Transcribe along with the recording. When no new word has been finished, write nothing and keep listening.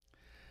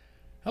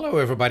Hello,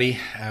 everybody.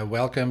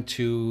 Welcome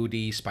to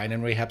the Spine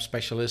and Rehab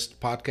Specialist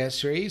podcast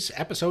series,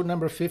 episode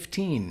number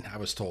 15, I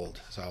was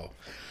told.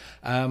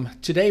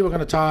 Today we're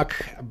going to talk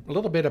a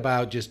little bit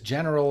about just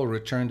general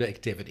return to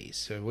activities.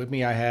 So with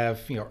me, I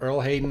have Earl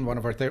Hayden, one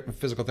of our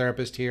physical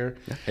therapists here.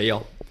 Hey,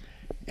 y'all.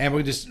 And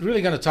we're just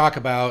really going to talk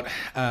about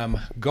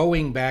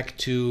going back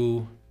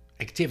to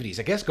activities.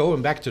 I guess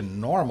going back to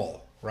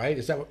normal, right?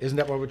 Isn't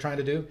that what we're trying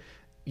to do?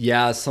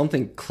 Yeah,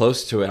 something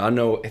close to it. I don't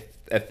know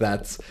if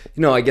that's,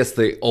 I guess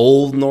the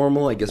old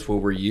normal, I guess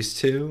what we're used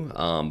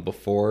to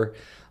before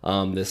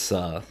this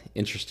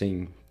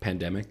interesting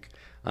pandemic.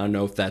 I don't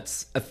know if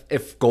that's,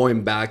 if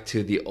going back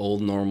to the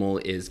old normal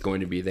is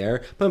going to be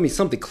there. But I mean,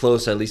 something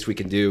close, at least we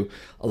can do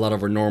a lot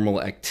of our normal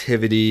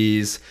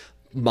activities,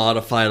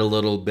 modify it a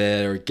little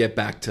bit, or get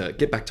back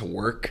to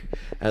work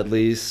at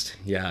least.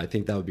 Yeah, I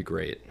think that would be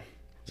great.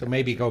 So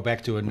maybe go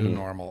back to a new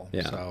normal.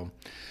 Yeah. So,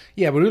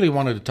 yeah, we really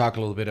wanted to talk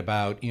a little bit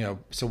about,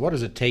 so what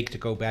does it take to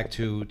go back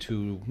to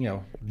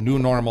new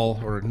normal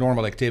or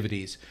normal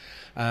activities?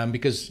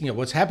 Because,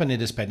 what's happened in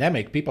this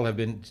pandemic, people have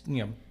been,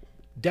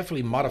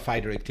 definitely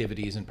modified their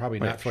activities and probably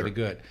not for the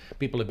good.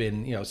 People have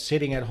been,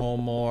 sitting at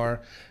home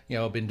more,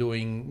 been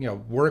doing,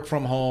 work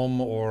from home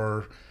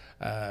or,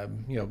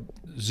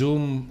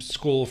 Zoom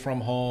school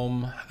from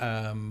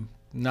home,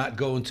 not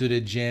going to the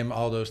gym,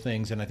 all those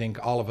things. And I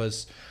think all of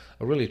us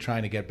are really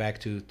trying to get back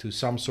to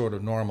some sort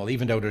of normal.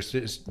 Even though there's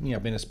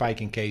been a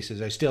spike in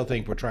cases, I still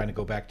think we're trying to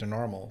go back to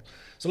normal.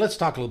 So let's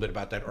talk a little bit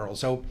about that, Earl.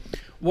 So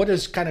what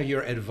is kind of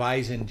your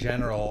advice in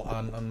general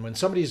on when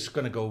somebody's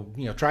going to go,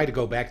 try to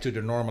go back to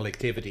their normal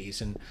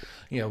activities, and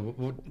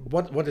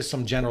what is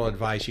some general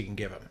advice you can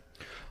give them?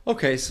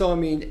 Okay, so I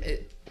mean,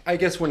 I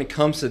guess when it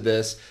comes to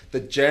this, the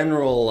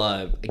general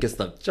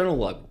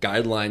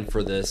guideline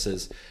for this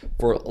is,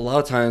 for a lot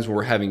of times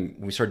when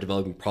we start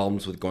developing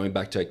problems with going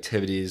back to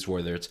activities,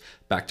 whether it's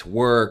back to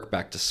work,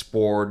 back to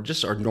sport,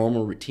 just our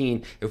normal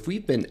routine. If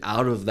we've been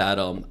out of that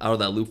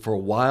loop for a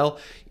while,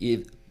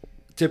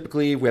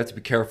 typically we have to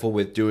be careful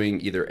with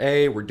doing either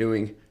we're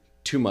doing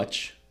too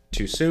much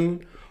too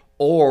soon,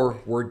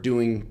 or we're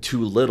doing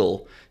too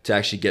little to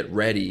actually get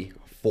ready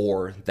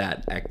for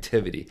that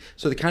activity.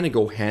 So they kind of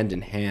go hand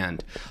in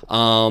hand.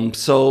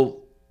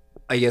 So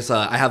I guess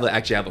I have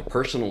a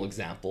personal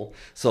example.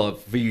 So a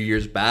few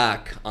years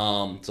back,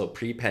 so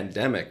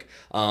pre-pandemic,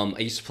 I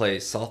used to play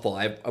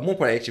softball. At one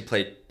point I actually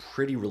played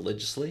pretty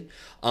religiously.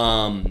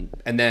 And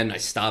then I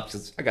stopped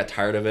because I got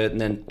tired of it,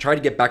 and then tried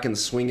to get back in the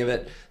swing of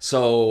it.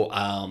 So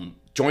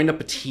joined up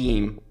a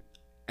team,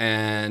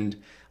 and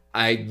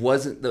I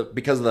wasn't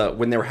because of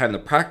when they were having the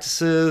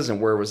practices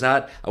and where it was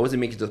at, I wasn't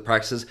making it to the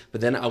practices,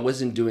 but then I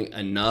wasn't doing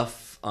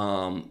enough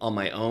on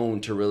my own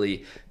to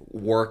really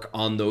work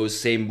on those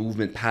same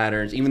movement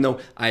patterns. Even though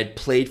I had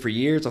played for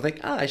years, I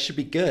think I should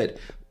be good.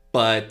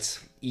 But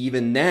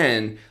even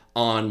then,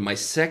 on my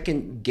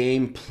second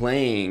game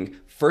playing,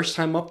 first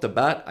time up the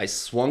bat, I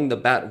swung the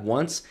bat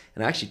once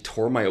and I actually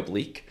tore my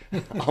oblique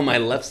on my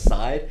left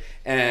side.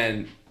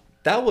 And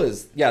that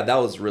was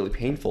really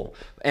painful.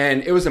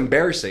 And it was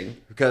embarrassing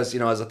because,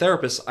 as a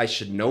therapist, I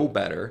should know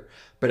better,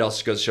 but it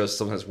also goes to show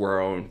sometimes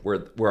we're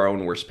our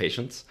own worst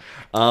patients.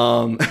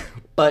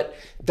 But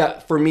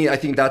that, for me, I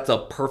think that's a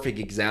perfect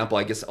example,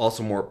 I guess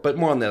also more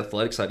on the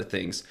athletic side of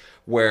things,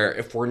 where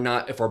if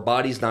our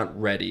body's not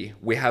ready,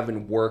 we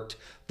haven't worked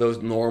those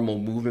normal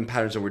movement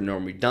patterns that we're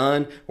normally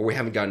done, or we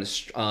haven't gotten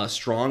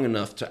strong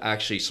enough to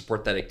actually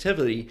support that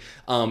activity,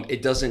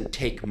 it doesn't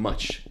take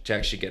much to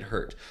actually get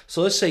hurt.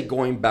 So let's say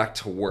going back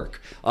to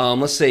work,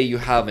 let's say you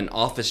have an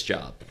office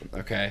job,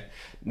 okay?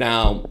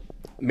 Now,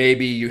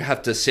 maybe you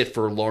have to sit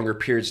for longer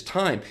periods of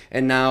time,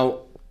 and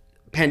now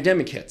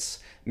pandemic hits.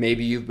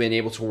 Maybe you've been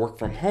able to work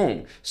from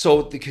home.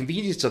 So the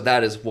convenience of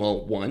that is,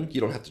 well, one,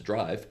 you don't have to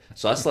drive.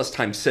 So that's less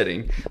time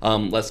sitting,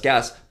 less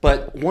gas.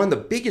 But one of the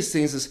biggest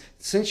things is,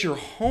 since you're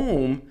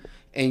home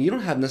and you don't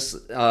have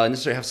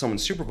necessarily have someone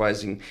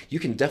supervising, you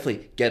can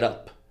definitely get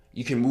up.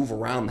 You can move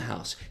around the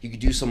house. You can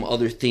do some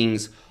other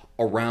things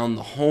around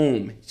the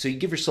home. So you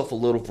give yourself a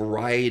little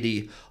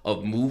variety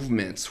of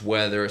movements,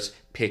 whether it's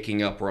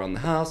picking up around the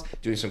house,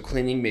 doing some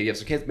cleaning, maybe you have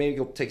some kids, maybe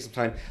go take some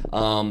time,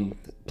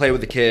 play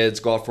with the kids,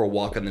 go out for a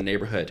walk in the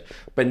neighborhood.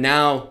 But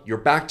now you're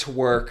back to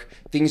work,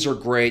 things are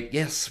great,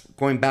 yes,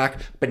 going back,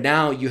 but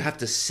now you have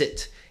to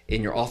sit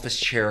in your office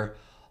chair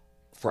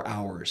for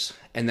hours,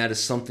 and that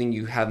is something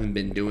you haven't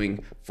been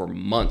doing for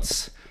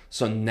months.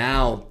 So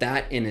now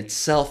that in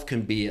itself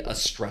can be a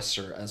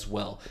stressor as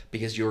well,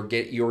 because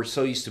you're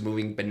so used to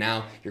moving, but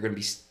now you're going to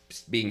be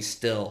being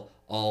still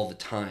all the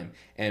time.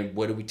 And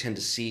what do we tend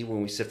to see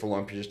when we sit for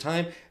long periods of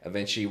time?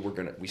 Eventually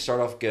we start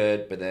off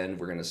good, but then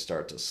we're going to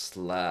start to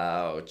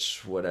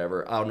slouch,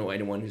 whatever. I don't know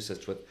anyone who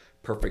sits with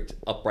perfect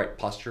upright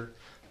posture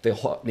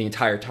the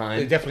entire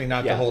time. Definitely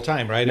not the whole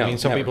time, right? No, I mean,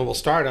 some never. people will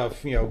start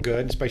off,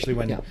 good, especially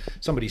when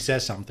somebody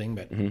says something.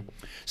 But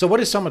So what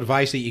is some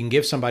advice that you can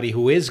give somebody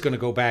who is going to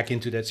go back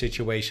into that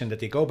situation, that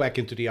they go back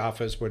into the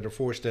office where they're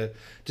forced to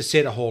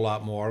sit a whole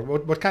lot more?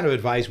 What kind of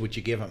advice would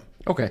you give them?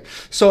 Okay.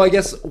 So I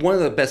guess one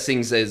of the best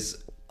things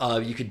is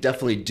you could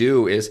definitely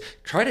do is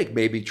try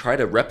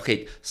to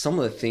replicate some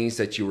of the things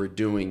that you were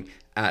doing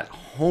at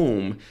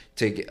home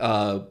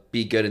to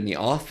be good in the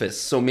office.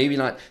 So maybe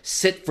not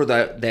sit for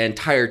the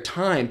entire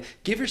time.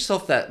 Give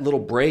yourself that little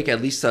break,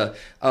 at least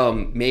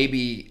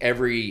maybe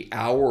every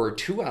hour or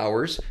 2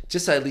 hours,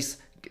 just at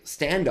least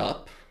stand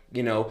up,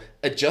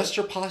 adjust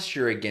your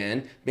posture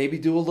again, maybe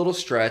do a little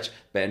stretch,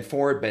 bend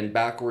forward, bend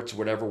backwards,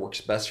 whatever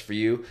works best for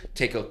you.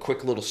 Take a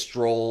quick little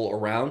stroll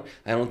around.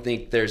 I don't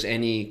think there's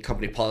any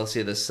company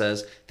policy that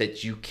says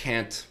that you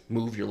can't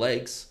move your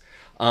legs.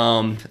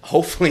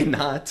 Hopefully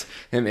not.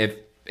 And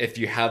if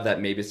you have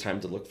that, maybe it's time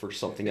to look for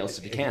something else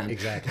if you can.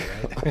 Exactly,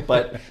 right.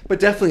 but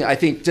definitely, I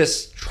think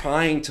just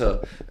trying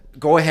to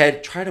go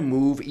ahead, try to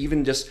move,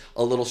 even just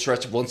a little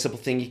stretch. One simple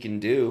thing you can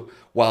do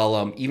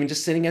while even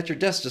just sitting at your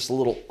desk, just a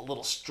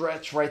little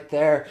stretch right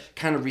there,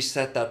 kind of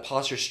reset that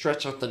posture,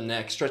 stretch out the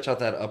neck, stretch out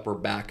that upper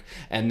back,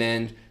 and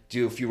then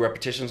do a few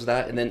repetitions of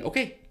that, and then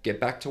get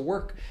back to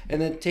work.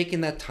 And then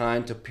taking that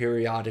time to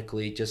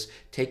periodically just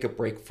take a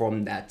break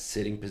from that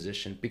sitting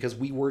position, because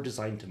we were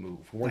designed to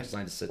move. We weren't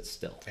designed to sit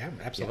still. Yeah,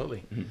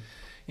 absolutely. Yeah.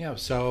 Yeah,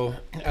 so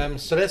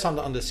that's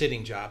on the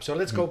sitting job. So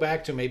let's go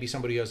back to maybe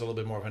somebody who has a little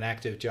bit more of an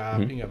active job.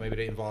 Maybe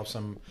they involve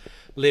some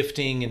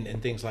lifting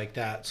and things like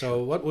that.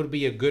 So what would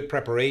be a good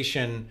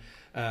preparation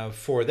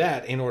for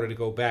that in order to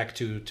go back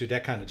to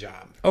that kind of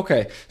job?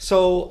 Okay,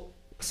 so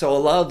a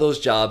lot of those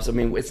jobs, I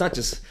mean, it's not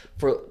just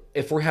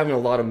if we're having a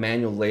lot of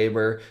manual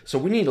labor, so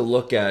we need to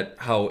look at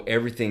how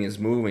everything is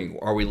moving.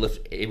 Are we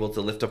able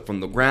to lift up from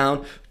the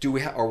ground?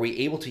 Are we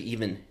able to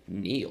even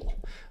kneel?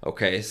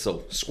 Okay,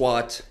 so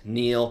squat,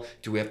 kneel.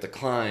 Do we have to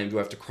climb? Do we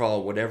have to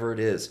crawl? Whatever it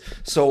is.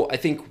 So I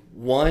think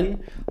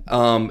one,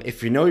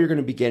 if you know you're going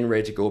to be getting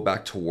ready to go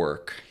back to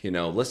work,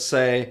 let's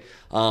say,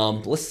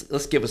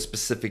 let's give a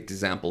specific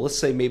example. Let's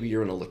say maybe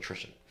you're an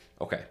electrician.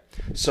 Okay,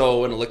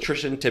 so an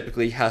electrician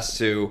typically has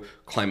to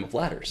climb up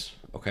ladders.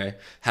 Okay,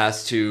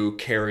 has to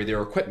carry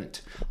their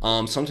equipment.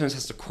 Sometimes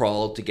has to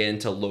crawl to get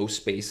into low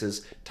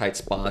spaces, tight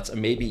spots,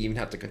 and maybe even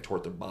have to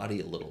contort their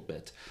body a little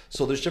bit.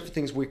 So there's different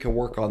things we can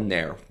work on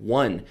there.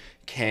 One,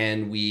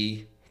 can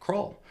we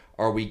crawl?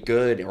 Are we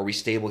good? Are we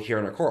stable here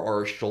in our core?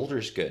 Are our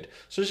shoulders good?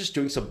 So just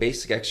doing some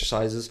basic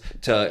exercises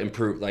to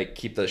improve, like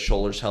keep the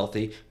shoulders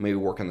healthy, maybe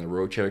work on the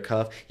rotator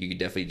cuff. You could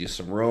definitely do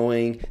some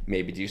rowing,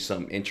 maybe do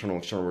some internal,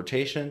 external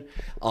rotation.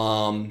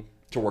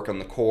 To work on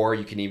the core,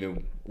 you can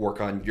even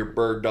work on your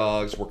bird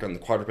dogs, work on the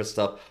quadruped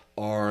stuff,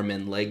 arm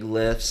and leg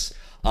lifts.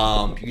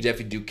 You can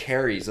definitely do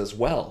carries as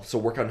well. So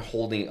work on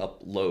holding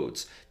up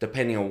loads,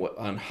 depending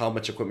on how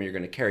much equipment you're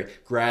going to carry,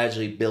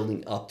 gradually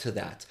building up to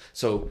that.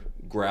 So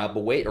grab a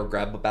weight or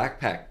grab a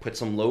backpack, put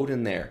some load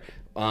in there,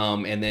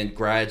 and then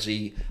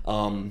gradually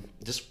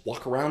just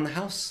walk around the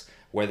house.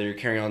 Whether you're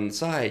carrying on the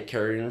side,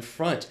 carrying in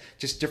front,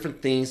 just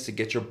different things to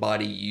get your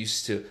body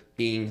used to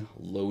being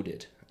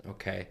loaded.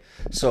 Okay,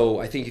 so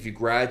I think if you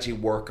gradually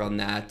work on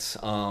that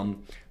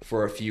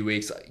for a few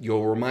weeks,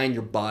 you'll remind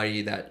your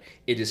body that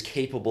it is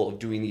capable of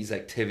doing these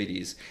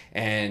activities,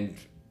 and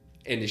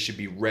it should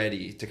be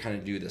ready to kind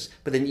of do this.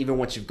 But then even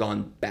once you've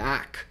gone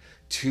back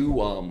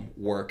to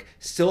work,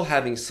 still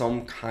having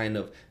some kind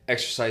of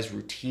exercise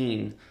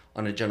routine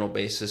on a general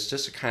basis,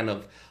 just to kind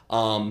of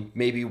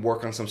maybe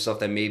work on some stuff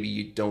that maybe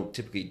you don't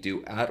typically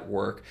do at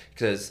work,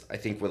 because I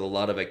think with a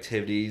lot of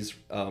activities,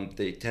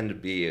 they tend to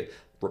be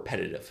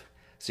repetitive.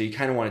 So you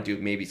kind of want to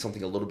do maybe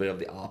something a little bit of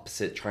the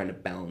opposite, trying to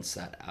balance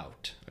that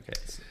out. Okay.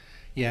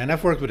 Yeah, and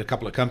I've worked with a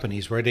couple of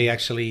companies where they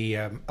actually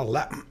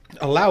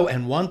allow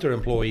and want their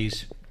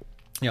employees,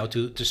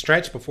 to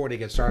stretch before they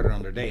get started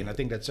on their day. And I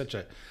think that's such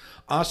a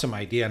awesome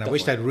idea, and I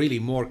wish that really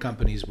more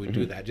companies would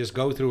do that. Just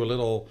go through a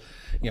little,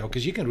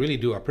 because you can really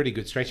do a pretty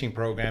good stretching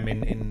program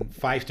in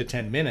 5 to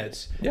 10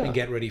 minutes and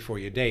get ready for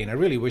your day. And I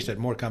really wish that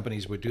more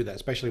companies would do that,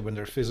 especially when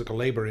there's physical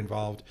labor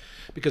involved,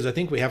 because I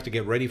think we have to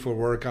get ready for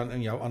work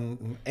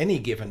on any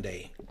given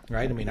day,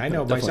 right? I mean, I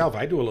know myself,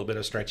 I do a little bit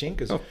of stretching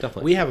because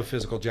we have a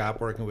physical job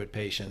working with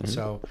patients.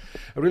 So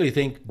I really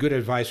think good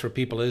advice for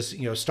people is,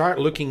 start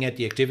looking at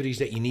the activities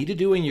that you need to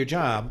do in your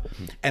job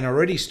and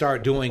already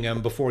start doing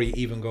them before you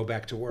even go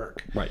back to work.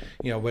 Right.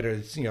 Whether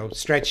it's,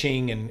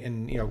 stretching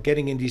and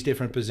getting in these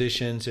different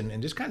positions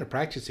and just kind of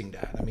practicing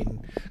that. I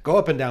mean, go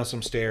up and down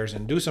some stairs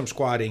and do some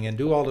squatting and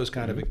do all those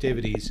kind of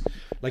activities.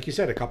 Like you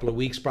said, a couple of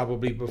weeks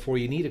probably before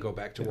you need to go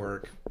back to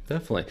work.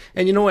 Definitely.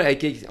 And you know what, I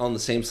get on the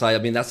same side, I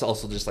mean, that's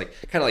also just like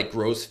kind of like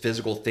gross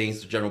physical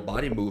things, general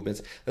body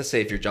movements. Let's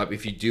say if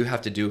you do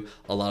have to do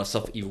a lot of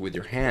stuff even with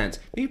your hands,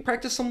 maybe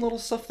practice some little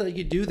stuff that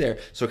you do there.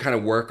 So kind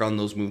of work on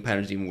those movement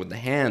patterns even with the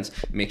hands.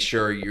 Make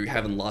sure you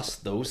haven't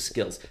lost those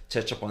skills.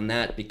 Touch up on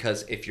that,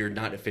 because if you're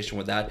not efficient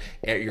with that,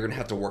 you're going to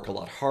have to work a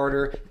lot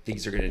harder.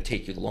 Things are going to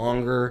take you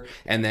longer.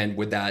 And then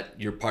with that,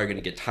 you're probably going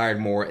to get tired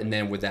more. And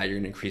then with that, you're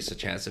going to increase the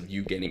chance of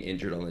you getting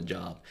injured on the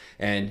job.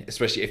 And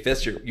especially if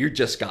that's you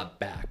just got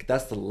back.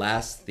 That's the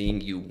last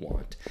thing you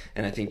want.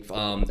 And I think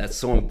that's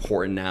so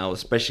important now,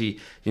 especially,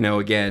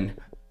 again,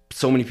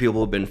 so many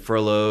people have been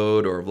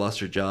furloughed or have lost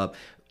their job.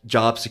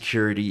 Job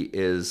security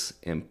is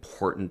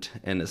important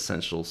and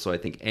essential. So I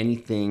think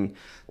anything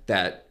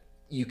that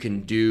you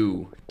can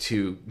do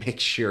to make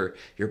sure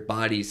your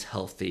body's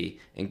healthy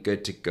and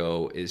good to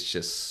go is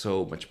just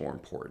so much more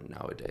important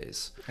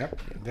nowadays. Yep,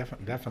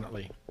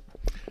 definitely.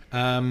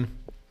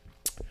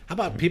 How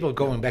about people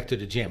going back to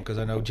the gym? Because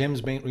I know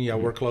gyms been,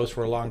 were closed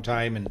for a long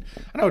time, and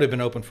I know they've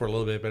been open for a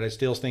little bit, but I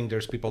still think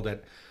there's people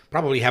that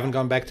probably haven't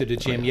gone back to the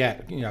gym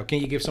yet. Can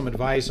you give some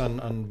advice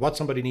on what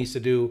somebody needs to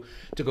do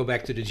to go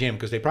back to the gym?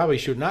 Because they probably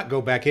should not go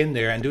back in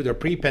there and do their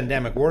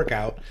pre-pandemic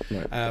workout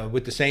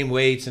with the same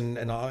weights and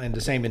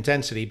the same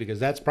intensity, because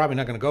that's probably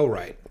not going to go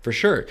right. For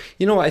sure.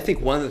 I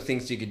think one of the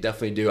things you could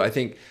definitely do, I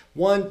think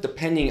one,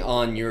 depending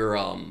on your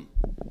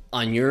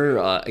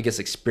I guess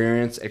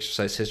experience,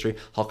 exercise history,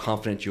 how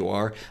confident you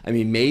are. I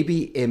mean,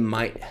 maybe it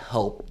might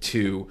help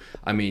to,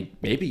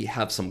 maybe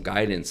have some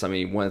guidance.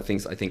 One of the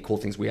things, I think cool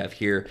things we have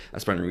here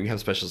as Spinal Rehab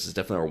Specialists is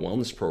definitely our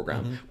wellness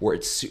program, where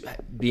it's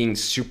being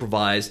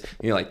supervised,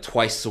 like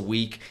twice a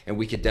week, and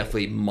we could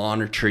definitely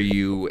monitor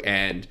you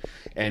and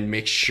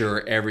make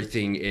sure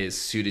everything is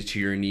suited to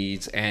your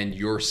needs and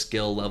your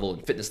skill level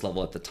and fitness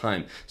level at the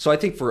time. So I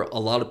think for a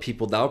lot of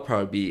people, that would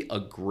probably be a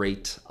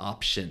great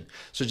option.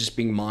 So just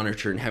being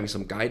monitored and having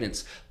some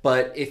guidance.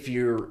 But if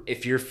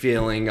you're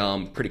feeling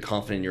pretty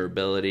confident in your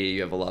ability,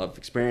 you have a lot of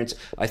experience,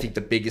 I think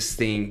the biggest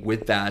thing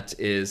with that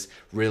is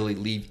really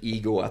leave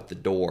ego at the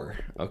door.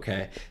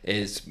 Okay,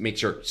 is make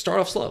sure start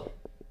off slow.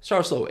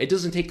 It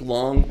doesn't take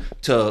long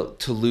to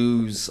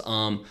lose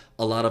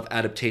a lot of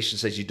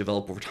adaptations as you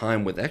develop over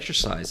time with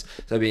exercise.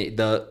 So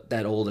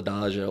that old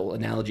adage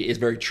analogy is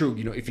very true.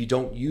 If you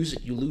don't use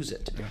it, you lose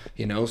it.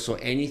 Yeah. So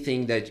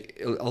anything that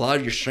a lot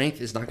of your strength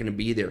is not going to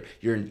be there.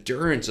 Your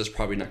endurance is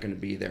probably not going to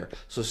be there.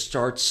 So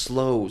start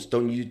slow.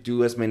 Don't you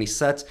do as many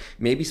sets.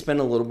 Maybe spend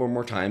a little bit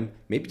more time.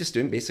 Maybe just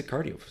doing basic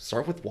cardio.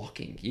 Start with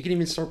walking. You can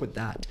even start with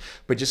that.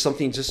 But just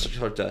something just to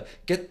start to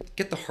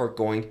get the heart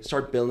going.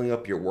 Start building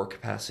up your work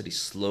capacity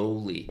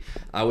slowly.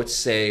 I would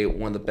say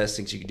one of the best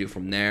things you can do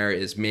from there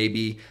is maybe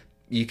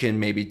you can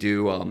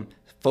do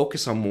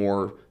focus on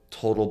more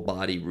total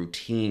body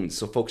routines.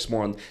 So focus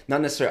more on not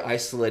necessarily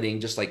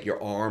isolating just like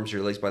your arms,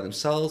 your legs by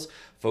themselves.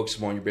 Focus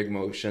more on your big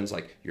motions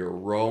like your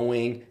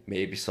rowing,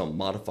 maybe some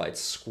modified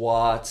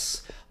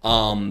squats,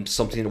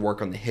 something to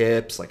work on the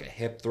hips like a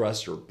hip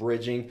thrust or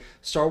bridging.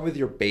 Start with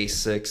your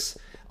basics.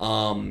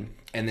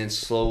 And then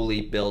slowly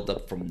build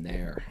up from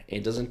there.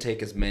 It doesn't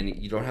take as many.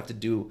 You don't have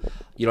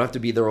to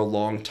be there a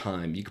long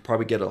time. You could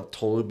probably get a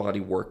total body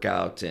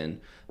workout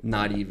in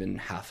not even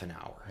half an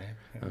hour.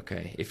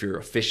 Okay, if you're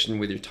efficient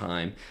with your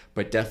time.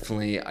 But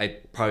definitely, I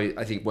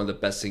think one of the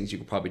best things you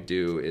could probably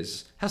do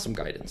is have some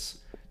guidance.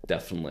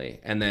 Definitely.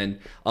 And then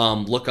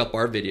look up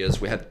our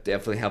videos. We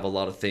definitely have a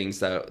lot of things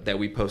that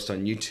we post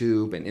on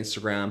YouTube and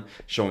Instagram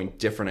showing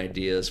different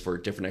ideas for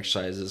different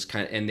exercises,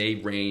 and they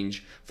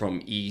range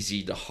from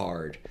easy to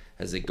hard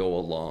as they go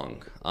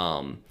along.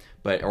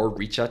 Or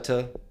reach out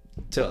to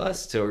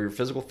us, to your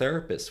physical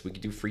therapist. We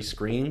could do free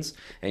screens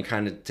and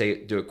kind of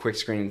do a quick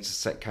screen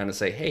to kind of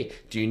say, hey,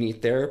 do you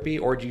need therapy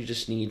or do you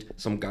just need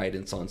some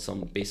guidance on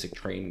some basic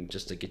training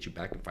just to get you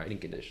back in fighting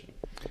condition?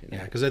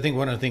 Yeah, because I think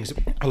one of the things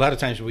a lot of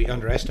times we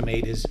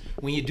underestimate is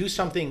when you do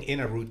something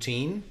in a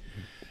routine,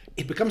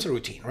 it becomes a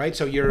routine, right?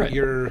 So your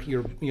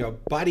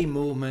body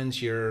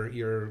movements,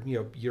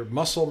 your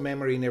muscle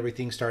memory and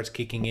everything starts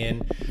kicking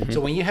in.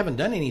 So when you haven't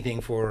done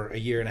anything for a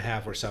year and a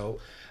half or so,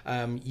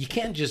 you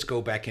can't just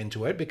go back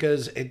into it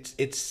because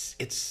it's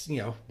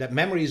that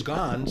memory is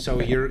gone.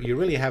 So you're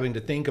really having to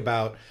think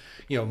about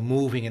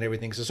moving and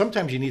everything. So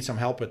sometimes you need some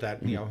help with that,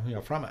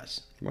 from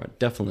us. Right,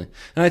 definitely.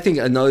 And I think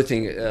another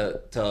thing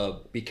to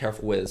be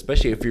careful with,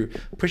 especially if you're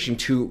pushing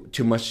too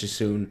much too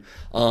soon.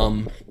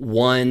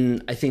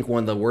 I think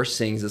one of the worst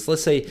things is,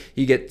 let's say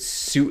you get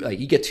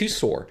too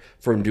sore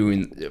from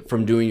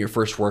doing your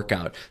first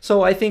workout.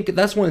 So I think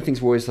that's one of the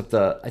things we always have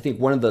to. I think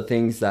one of the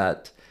things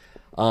that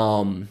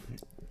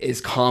is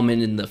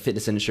common in the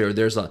fitness industry, or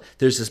there's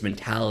this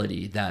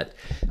mentality that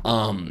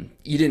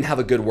you didn't have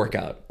a good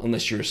workout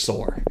unless you're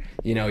sore.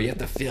 You have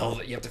to feel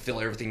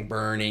everything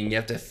burning. You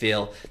have to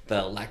feel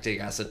the lactic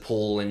acid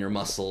pull in your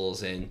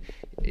muscles, and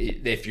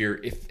if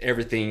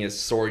everything is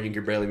sore, you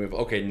can barely move.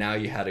 Okay, now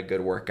you had a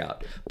good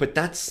workout. But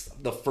that's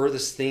the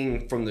furthest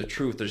thing from the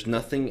truth. There's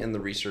nothing in the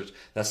research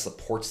that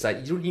supports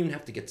that. You don't even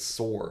have to get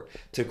sore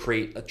to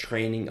create a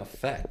training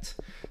effect.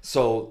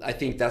 So I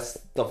think that's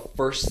the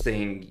first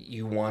thing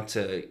you don't want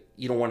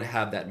to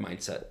have that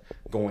mindset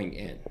going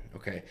in.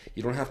 Okay,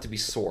 you don't have to be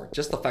sore.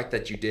 Just the fact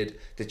that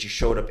you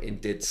showed up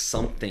and did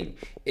something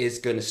is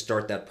going to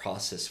start that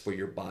process for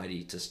your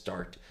body to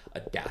start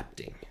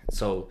adapting.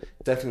 So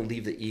definitely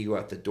leave the ego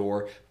at the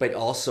door, but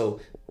also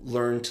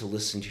learn to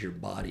listen to your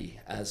body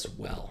as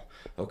well.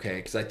 Okay,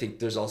 because I think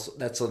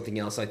that's something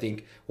else. I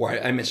think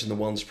where I mentioned the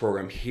wellness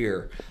program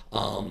here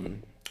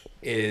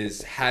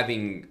is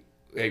having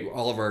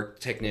all of our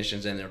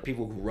technicians and there are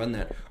people who run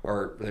that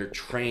they're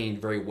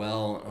trained very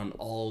well on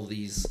all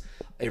these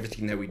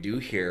everything that we do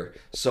here,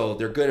 so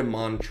they're good at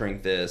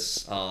monitoring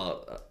this,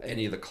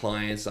 any of the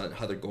clients on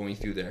how they're going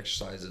through the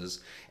exercises,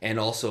 and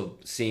also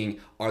seeing,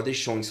 are they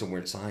showing some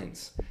weird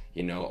signs?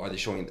 Are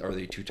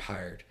they too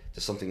tired?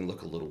 does something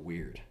look a little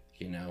weird?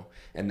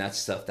 And that's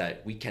stuff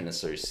that we can't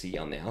necessarily see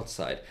on the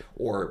outside.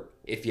 Or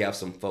if you have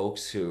some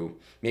folks who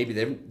maybe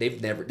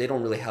they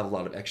don't really have a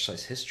lot of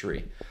exercise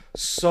history,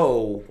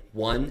 so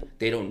one,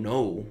 they don't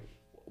know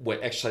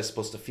what exercise is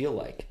supposed to feel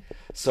like,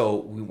 so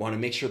we want to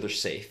make sure they're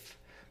safe.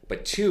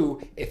 But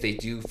two, if they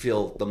do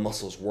feel the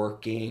muscles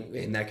working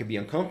and that could be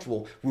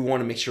uncomfortable, we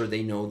want to make sure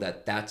they know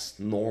that that's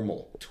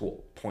normal to a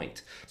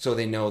point. So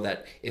they know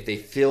that if they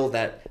feel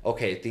that,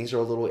 okay, things are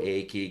a little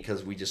achy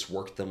because we just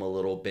worked them a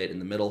little bit in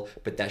the middle,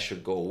 but that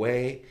should go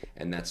away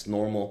and that's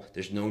normal.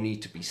 There's no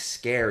need to be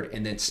scared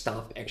and then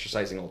stop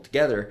exercising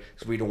altogether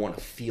because we don't want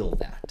to feel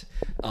that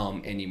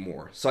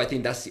anymore. So I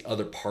think that's the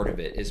other part of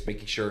it, is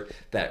making sure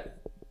that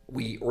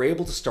we are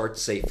able to start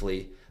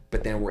safely,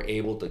 but then we're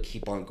able to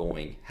keep on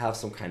going, have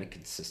some kind of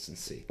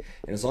consistency.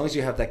 And as long as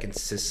you have that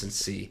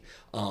consistency,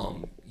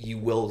 you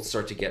will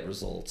start to get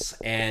results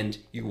and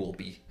you will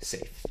be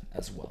safe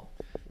as well.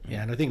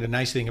 Yeah, and I think the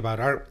nice thing about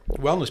our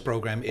wellness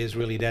program is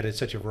really that it's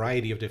such a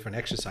variety of different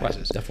exercises.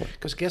 Right, definitely.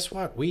 Because guess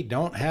what? We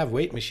don't have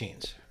weight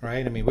machines,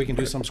 right? I mean, we can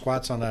do some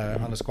squats on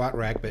a squat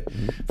rack, but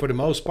for the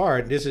most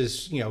part, this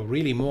is,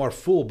 really more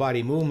full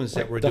body movements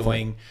that we're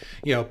doing,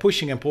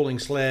 pushing and pulling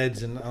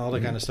sleds and all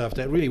that kind of stuff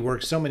that really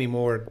works so many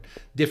more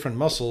different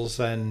muscles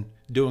than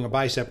doing a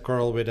bicep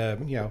curl with a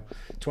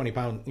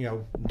 20-pound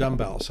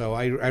dumbbell. So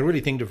I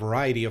really think the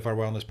variety of our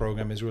wellness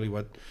program is really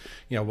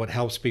what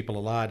helps people a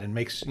lot and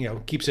makes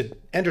keeps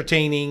it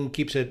entertaining,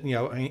 keeps it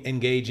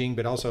engaging,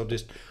 but also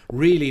just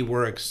really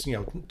works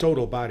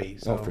total body.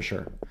 So. Oh, for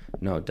sure.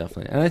 No,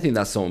 definitely. And I think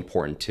that's so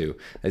important too.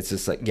 It's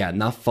just like,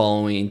 not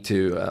following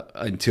into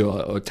a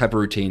type of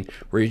routine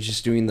where you're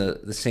just doing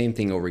the same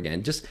thing over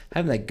again. Just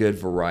having that good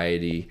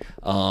variety,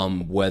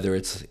 whether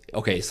it's,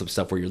 some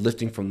stuff where you're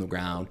lifting from the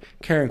ground,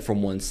 carrying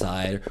from one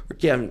side, or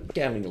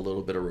having a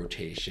little bit of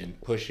rotation,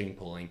 pushing,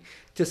 pulling,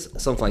 just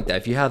something like that.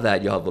 If you have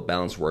that, you'll have a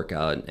balanced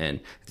workout. And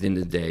at the end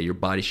of the day, your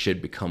body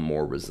should become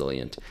more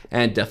resilient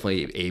and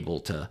definitely able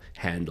to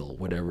handle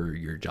whatever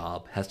your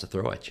job has to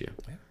throw at you.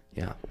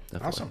 Yeah,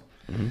 definitely. Awesome.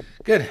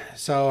 Good.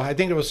 So I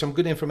think there was some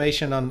good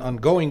information on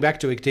going back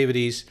to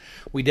activities.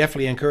 We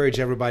definitely encourage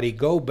everybody,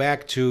 go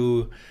back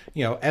to,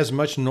 as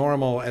much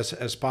normal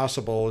as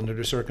possible under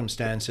the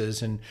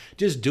circumstances, and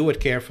just do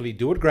it carefully,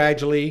 do it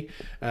gradually.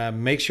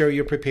 Make sure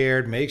you're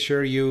prepared. Make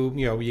sure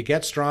you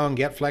get strong,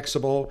 get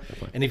flexible.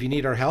 Definitely. And if you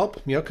need our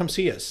help, come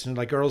see us. And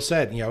like Earl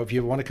said, if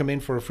you want to come in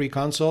for a free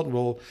consult,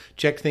 we'll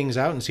check things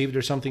out and see if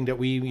there's something that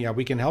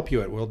we can help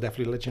you at. We'll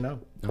definitely let you know.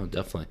 Oh,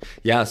 definitely.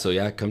 Yeah.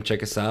 So come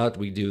check us out.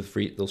 We do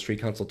those free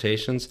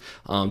consultations.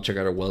 Check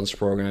out our wellness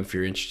program if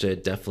you're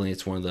interested. Definitely,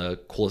 it's one of the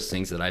coolest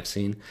things that I've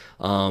seen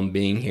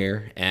being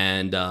here.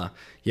 And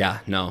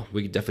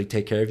we can definitely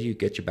take care of you,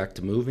 get you back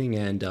to moving,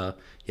 and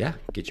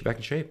get you back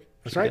in shape.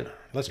 That's right.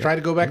 Let's try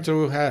to go back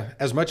to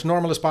as much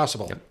normal as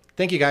possible. Yep.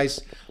 Thank you,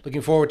 guys.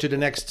 Looking forward to the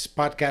next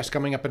podcast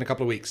coming up in a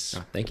couple of weeks.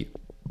 Thank you.